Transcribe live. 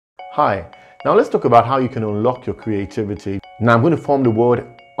Hi, now let's talk about how you can unlock your creativity. Now I'm going to form the word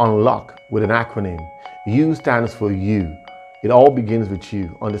unlock with an acronym. U stands for you. It all begins with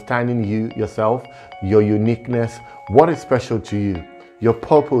you, understanding you, yourself, your uniqueness, what is special to you, your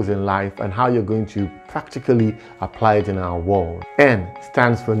purpose in life, and how you're going to practically apply it in our world. N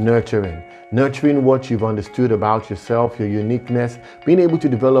stands for nurturing. Nurturing what you've understood about yourself, your uniqueness, being able to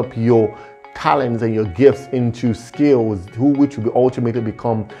develop your talents and your gifts into skills which will ultimately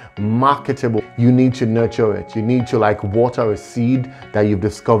become marketable. You need to nurture it. You need to water a seed that you've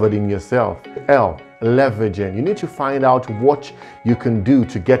discovered in yourself. L, leveraging. You need to find out what you can do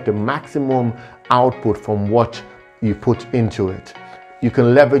to get the maximum output from what you put into it. You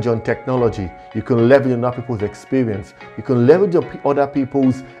can leverage on technology. You can leverage on other people's experience. You can leverage on other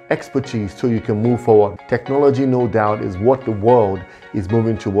people's expertise so you can move forward. Technology, no doubt, is what the world is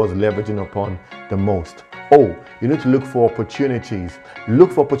moving towards leveraging upon the most. O, you need to look for opportunities.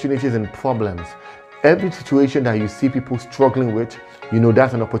 Look for opportunities in problems. Every situation that you see people struggling with,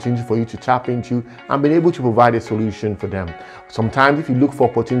 that's an opportunity for you to tap into and be able to provide a solution for them. Sometimes if you look for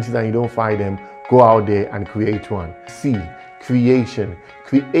opportunities and you don't find them, go out there and create one. C, creation.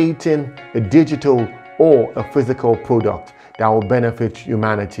 Creating a digital or a physical product that will benefit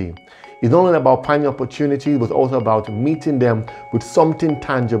humanity. It's not only about finding opportunities, but also about meeting them with something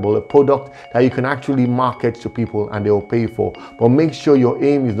tangible, a product that you can actually market to people and they'll pay for. But make sure your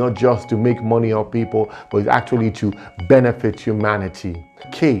aim is not just to make money off people, but it's actually to benefit humanity.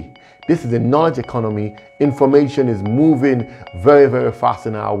 K, this is a knowledge economy. Information is moving very, very fast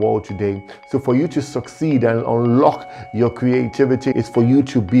in our world today. So for you to succeed and unlock your creativity is for you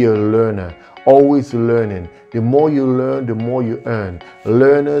to be a learner. Always learning. The more you learn, the more you earn.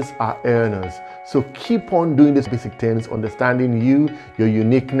 Learners are earners. So keep on doing these basic things, understanding you, your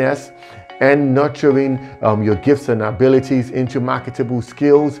uniqueness, and nurturing your gifts and abilities into marketable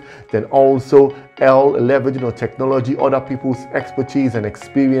skills. Then also L, leveraging on technology, other people's expertise and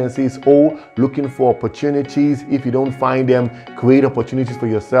experiences. O, looking for opportunities. If you don't find them, create opportunities for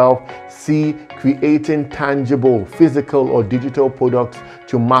yourself. C, creating tangible, physical or digital products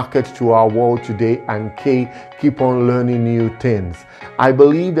to market to our world today. And K, keep on learning new things. I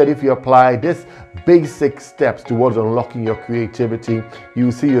believe that if you apply this basic steps towards unlocking your creativity,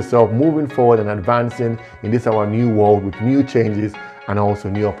 you see yourself moving forward and advancing in this our new world with new changes and also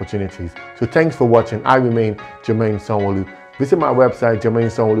new opportunities. So thanks for watching. I remain Jermaine Sanwo-Olu. Visit my website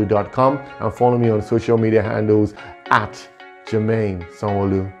jermainesanwo-olu.com and follow me on social media handles at Jermaine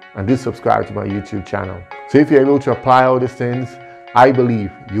Sanwo-Olu, and do subscribe to my YouTube channel. So if you're able to apply all these things, I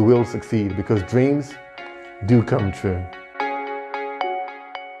believe you will succeed, because dreams do come true.